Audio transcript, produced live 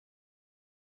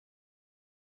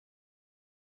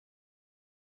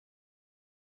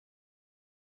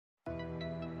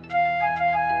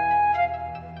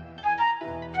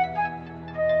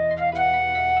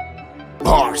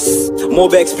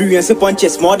More experience and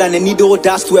punches, more than a needle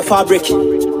dust to a fabric.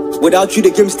 Without you,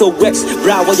 the game still works.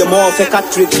 Bra, what you more of a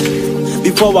cartridge.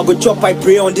 Before I go chop, I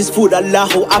pray on this food,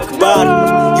 Allahu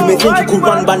Akbar. You may think you could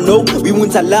run, but no, we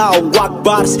won't allow walk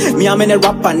bars. Me, I'm in a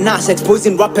rapper, Nas,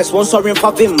 exposing rappers, one sorry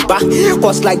for Vimba.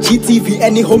 Cause like GTV,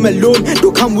 any home alone,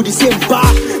 don't come with the same bar.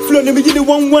 Flow, let me give you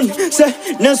 1-1. Say,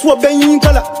 Nance what bang in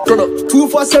color.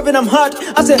 247, I'm hard.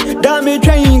 I say, damn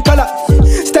train color.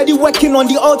 Steady working on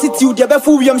the altitude, yeah,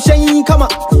 before I'm shine, come on.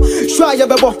 Try your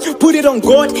bebo, put it on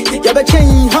God, yeah, be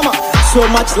chain hammer. So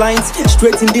much lines,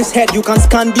 straight in this head, you can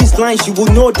scan these lines, you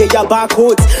will know they are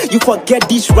barcodes. You forget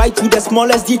this right to the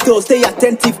smallest details, stay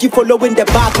attentive, keep following the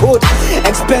barcode.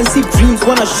 Expensive dreams,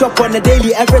 wanna shop on a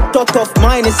daily, every thought of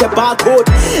mine is a barcode.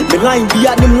 Me line be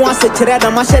at the moi, say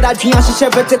tirada, my shed, I dream, I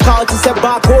should vertical, it's a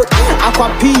barcode. Aqua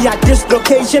P at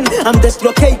dislocation, I'm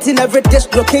dislocating every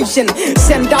dislocation.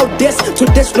 Send out this to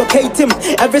dislocate him,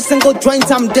 every single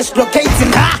joint I'm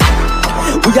dislocating. Ha!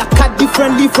 We are cut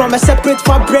differently from a separate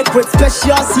fabric with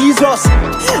special scissors.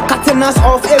 Cutting us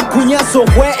off in Punya, so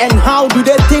where and how do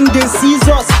they think they seize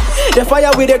us? The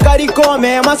fire with the carry come,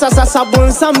 Massa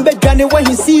Sabon, some bed when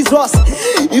he sees us.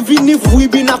 Even if we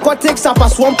be narcotics, up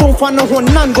as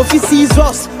 1.1 none go fi seize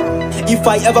us. If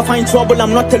I ever find trouble,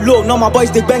 I'm not alone. No, my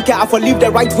boys, they bank I for leave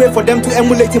the right way for them to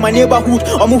emulate in my neighborhood.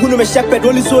 I'm who me shepherd,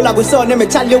 only soul I go sell them a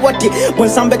Charlie what when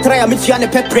some betray, I'm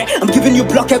pepper. I'm giving you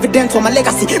block evidence for my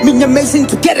legacy. Me amazing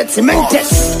to get it cemented.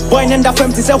 Boy, and the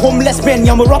fam is a homeless man.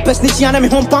 I'm a rapper, snitchy, and I'm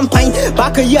home pampine.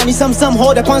 Back a year, and some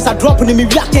hold the pants are dropping in me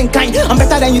reacting kind. I'm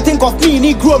better than you think of me,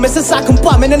 Negro, Mrs. Sakum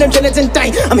Palm, and then Jonathan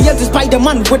time. I'm here to spy the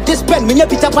man with this pen. Me,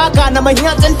 Peter Parker, and I'm a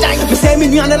here and time. You say me,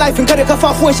 on a life and carry a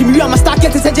far when she me, I'm a star,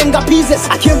 get a Jenga pieces.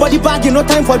 I can't body bag, no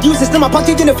time for uses. Now my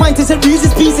pocket in the find is a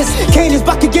Reese's pieces. Kane is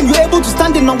back again, you're able to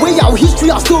stand in my way. Our history,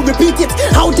 I'll still repeat it.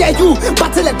 How dare you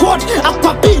battle a god?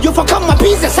 Aqua P, you forgot my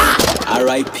pieces, ah!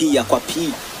 R.I.P. Aqua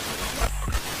P.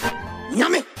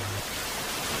 Yummy.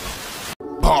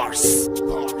 Bars.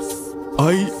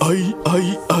 I.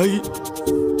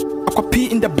 Aqua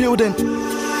P in the building.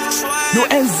 No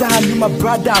Enzyme, you my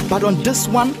brother, but on this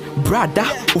one, brother,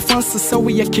 who fancy say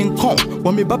we a King Kong.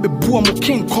 When me baby boo, I'm a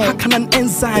King Kong. How can an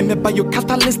enzyme by your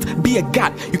catalyst be a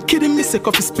god? You kidding me? Sick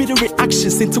of his speedy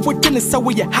reactions into what then is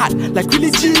we your heart. Like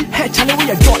really G, hey, chale we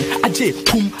a John. Ajay,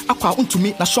 pum, aqua unto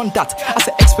me, na shon that. I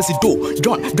say express do,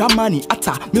 John, Dramani,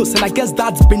 Atta, Mills, and I guess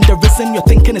that's been the reason you're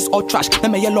thinking it's all trash.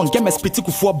 Let me along, get me spitty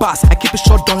for bars. I keep it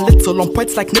short, down little, on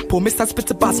points like nipple, Mr.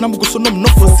 Spitty bars. Now go so no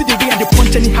for see the way and the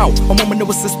punch anyhow. My mom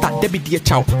never sister, Debbie dear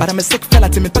chow. But I'm a sick fella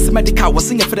to me, pass medical, was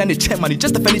singing for any chairman,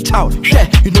 just a funny child. Yeah,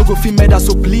 you know go feel murder,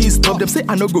 so please stop them. Say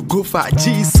I no go for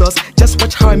Jesus. Just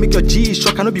watch how I make your G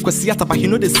shock. I know because theater, but you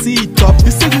know the seat top. You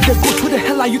say you the goat, what the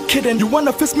hell are you kidding? You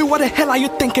wanna face me, what the hell are you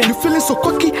thinking? You feeling so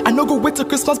cocky? I no go wait till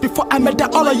Christmas before I murder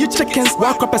all of you chickens.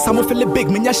 Walk up as I'm feeling big,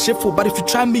 man, you're shitful. But if you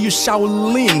try me, you shall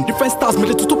lean. Different styles, made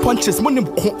it to 2 punches. My name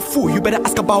fool, you better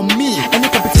ask about me. Any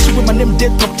competition with my name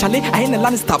dead top Charlie. I ain't a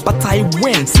Lannister, but I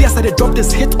win. See, I said they drop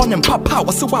this hit on them, papa.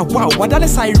 I say wow, what that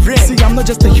is I ring. See, I'm not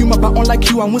just a human, but unlike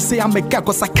you, I won't say I'm a guy,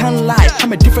 cause I can't lie.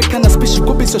 I'm a different kind of species.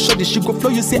 Go be so shorty, she go flow,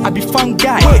 you say I be fun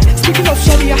guy. Wait, speaking of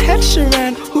shorty, I had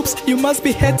Sharon. Oops, you must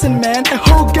be hating, man. A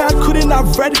whole guy couldn't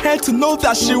have read her to know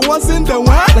that she wasn't the one.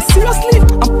 Like seriously,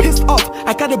 I'm pissed off.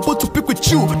 I got a boat to pick with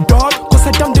you, dog. Cause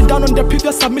I dumped it down on the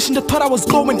previous submission. They thought I was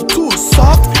going too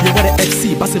soft. You got an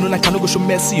FC, Barcelona can go show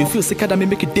mercy. You feel sicker than me,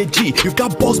 make it DG. You've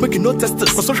got balls, make it no testers.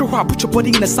 For social I put your body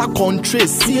in a sack country.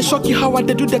 See, it shock you how I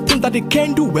do the things that they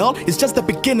can't do well. It's just the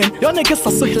beginning. Your niggas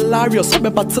are so hilarious. So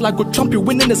remember till I go Trump, you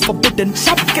winning is forbidden.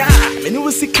 Sharp guy, and you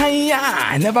will see Kanye.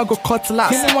 I never go caught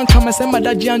last. Anyone come and say my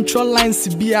daddy and troll lines,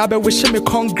 CB, I bet wishing me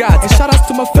congrats. And shout outs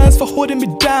to my fans for holding me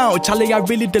down. Charlie, I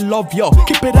really do love yo.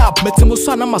 Keep it up.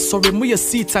 Metimosan, I'm sorry, move your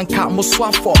seats and cat mo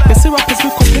swap for. They say rappers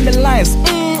will copy the lines.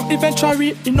 Eventually,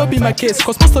 it not be my case.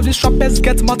 Cause most of these rappers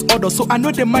get mad order. So I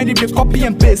know they mind if they copy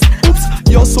and paste. Oops,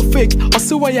 you're so fake. I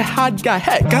see why you hard guy.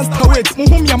 Hey, gangsta wait.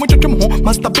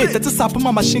 Masturbate. That's a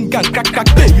my machine gun.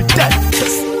 Crack, baby, you dead.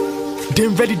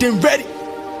 Damn ready.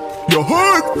 You're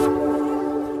hurt.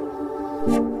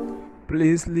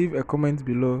 Please leave a comment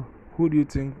below. Who do you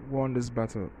think won this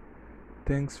battle?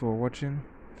 Thanks for watching.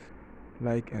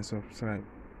 Like and subscribe.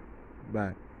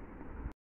 Bye.